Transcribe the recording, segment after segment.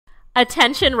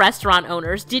Attention restaurant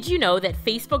owners, did you know that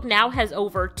Facebook now has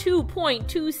over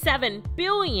 2.27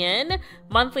 billion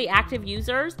monthly active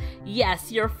users?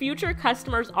 Yes, your future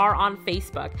customers are on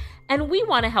Facebook, and we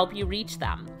want to help you reach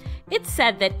them. It's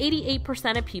said that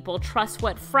 88% of people trust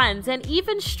what friends and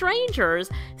even strangers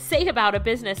say about a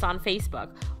business on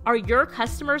Facebook. Are your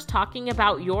customers talking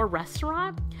about your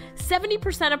restaurant?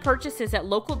 70% of purchases at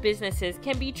local businesses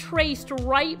can be traced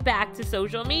right back to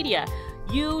social media.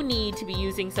 You need to be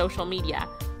using social media.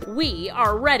 We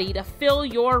are ready to fill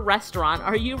your restaurant.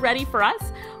 Are you ready for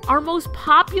us? Our most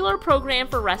popular program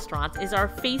for restaurants is our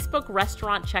Facebook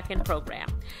Restaurant Check-in program.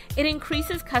 It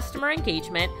increases customer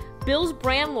engagement, builds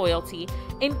brand loyalty,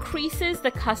 increases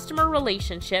the customer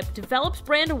relationship, develops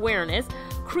brand awareness,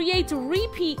 creates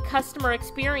repeat customer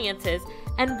experiences,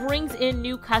 and brings in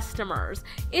new customers.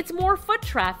 It's more foot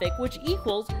traffic, which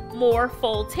equals more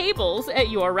full tables at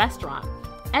your restaurant.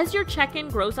 As your check-in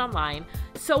grows online,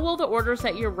 so will the orders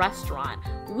at your restaurant.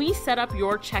 We set up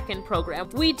your check-in program.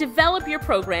 We develop your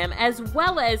program as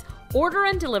well as order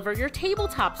and deliver your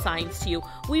tabletop signs to you.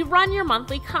 We run your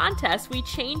monthly contests. We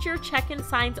change your check-in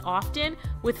signs often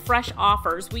with fresh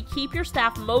offers. We keep your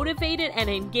staff motivated and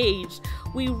engaged.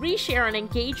 We reshare and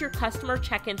engage your customer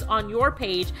check-ins on your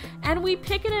page, and we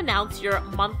pick and announce your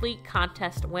monthly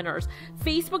contest winners.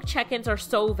 Facebook check-ins are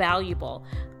so valuable.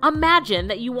 Imagine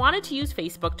that you wanted to use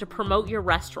Facebook to promote your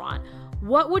restaurant.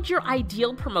 What would your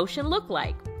ideal promotion look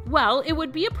like? Well, it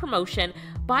would be a promotion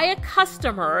by a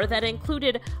customer that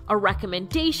included a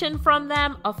recommendation from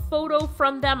them, a photo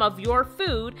from them of your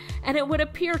food, and it would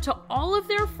appear to all of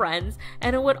their friends,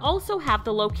 and it would also have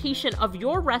the location of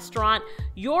your restaurant,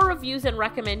 your reviews and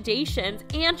recommendations,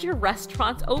 and your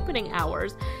restaurant's opening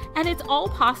hours. And it's all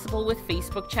possible with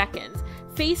Facebook check-ins.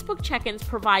 Facebook check-ins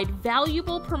provide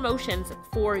valuable promotions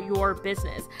for your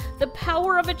business. The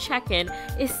power of a check-in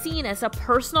is seen as a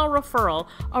personal referral,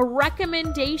 a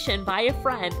recommendation by a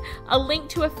friend, a link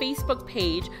to a Facebook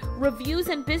page, reviews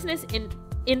and business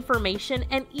information,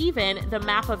 and even the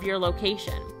map of your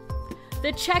location.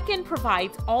 The check-in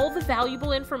provides all the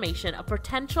valuable information a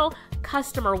potential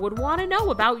customer would want to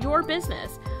know about your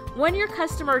business. When your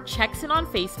customer checks in on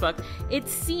Facebook,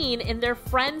 it's seen in their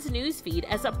friend's newsfeed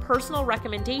as a personal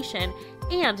recommendation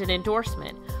and an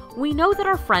endorsement. We know that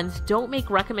our friends don't make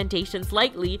recommendations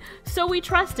lightly, so we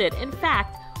trust it. In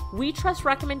fact, we trust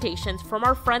recommendations from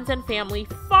our friends and family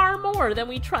far more than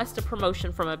we trust a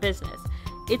promotion from a business.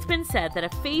 It's been said that a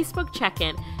Facebook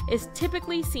check-in is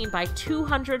typically seen by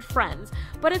 200 friends,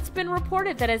 but it's been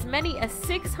reported that as many as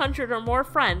 600 or more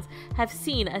friends have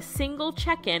seen a single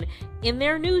check-in in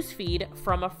their newsfeed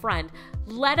from a friend.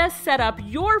 Let us set up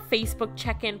your Facebook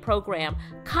check-in program.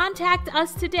 Contact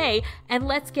us today and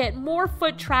let's get more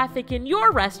foot traffic in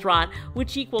your restaurant,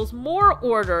 which equals more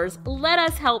orders. Let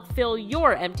us help fill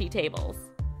your empty tables.